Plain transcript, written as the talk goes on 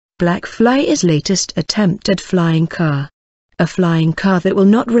BlackFly's latest attempt at flying car. A flying car that will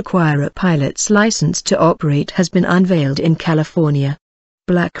not require a pilot's license to operate has been unveiled in California.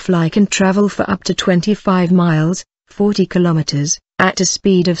 BlackFly can travel for up to 25 miles, 40 kilometers, at a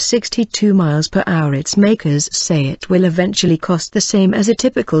speed of 62 miles per hour. Its makers say it will eventually cost the same as a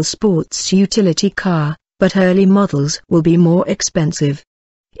typical sports utility car, but early models will be more expensive.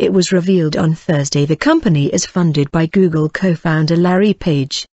 It was revealed on Thursday the company is funded by Google co-founder Larry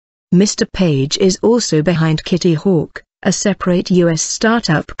Page. Mr. Page is also behind Kitty Hawk, a separate U.S.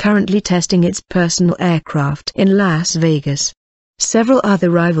 startup currently testing its personal aircraft in Las Vegas. Several other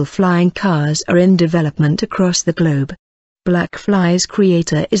rival flying cars are in development across the globe. BlackFly's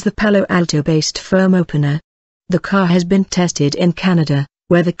creator is the Palo Alto-based firm Opener. The car has been tested in Canada,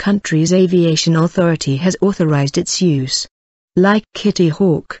 where the country's aviation authority has authorized its use. Like Kitty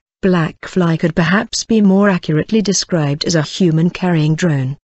Hawk, BlackFly could perhaps be more accurately described as a human-carrying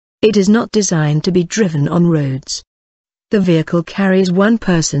drone. It is not designed to be driven on roads. The vehicle carries one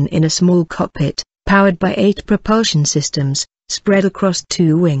person in a small cockpit, powered by 8 propulsion systems, spread across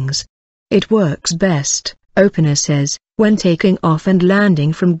 2 wings. It works best, Opener says, when taking off and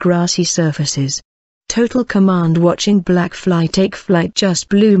landing from grassy surfaces. "Total command watching BlackFly take flight just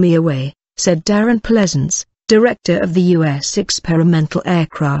blew me away," said Darren Pleasance, director of the U.S. Experimental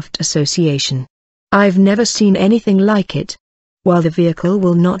Aircraft Association. "I've never seen anything like it." While the vehicle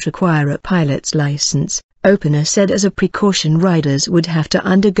will not require a pilot's license, Opener said as a precaution riders would have to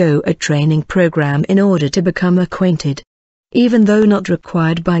undergo a training program in order to become acquainted. Even though not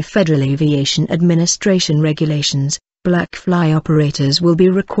required by Federal Aviation Administration regulations, BlackFly operators will be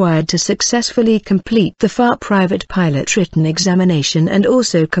required to successfully complete the FAR private pilot written examination and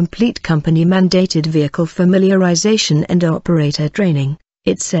also complete company-mandated vehicle familiarization and operator training,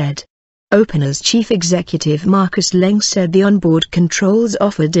 it said. Opener's chief executive Marcus Leng said the onboard controls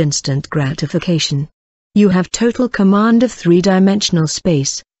offered instant gratification. "You have total command of 3-dimensional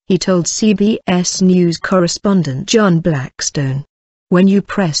space," he told CBS News correspondent John Blackstone. "When you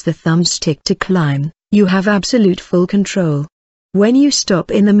press the thumbstick to climb, you have absolute full control. When you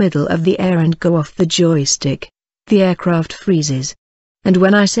stop in the middle of the air and go off the joystick, the aircraft freezes. And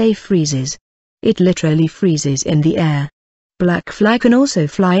when I say freezes, it literally freezes in the air." BlackFly can also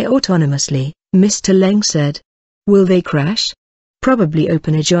fly autonomously, Mr. Leng said. Will they crash? Probably.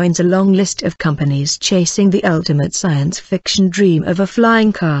 Opener joins a long list of companies chasing the ultimate science fiction dream of a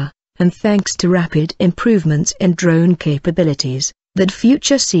flying car, and thanks to rapid improvements in drone capabilities, that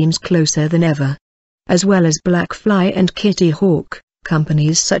future seems closer than ever. As well as BlackFly and Kitty Hawk,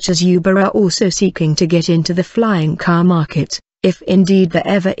 companies such as Uber are also seeking to get into the flying car market, if indeed there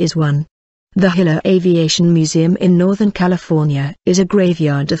ever is one. The Hiller Aviation Museum in Northern California is a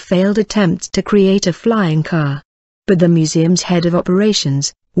graveyard of failed attempts to create a flying car. But the museum's head of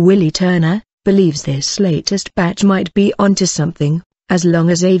operations, Willie Turner, believes this latest batch might be onto something, as long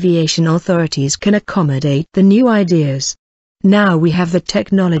as aviation authorities can accommodate the new ideas. "Now we have the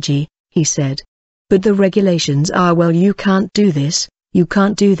technology," he said. "But the regulations are, well, you can't do this, you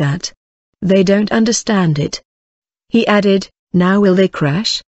can't do that. They don't understand it." He added, "Now will they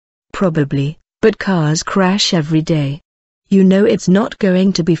crash? Probably, but cars crash every day. You know it's not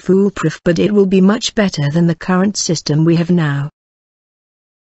going to be foolproof, but it will be much better than the current system we have now."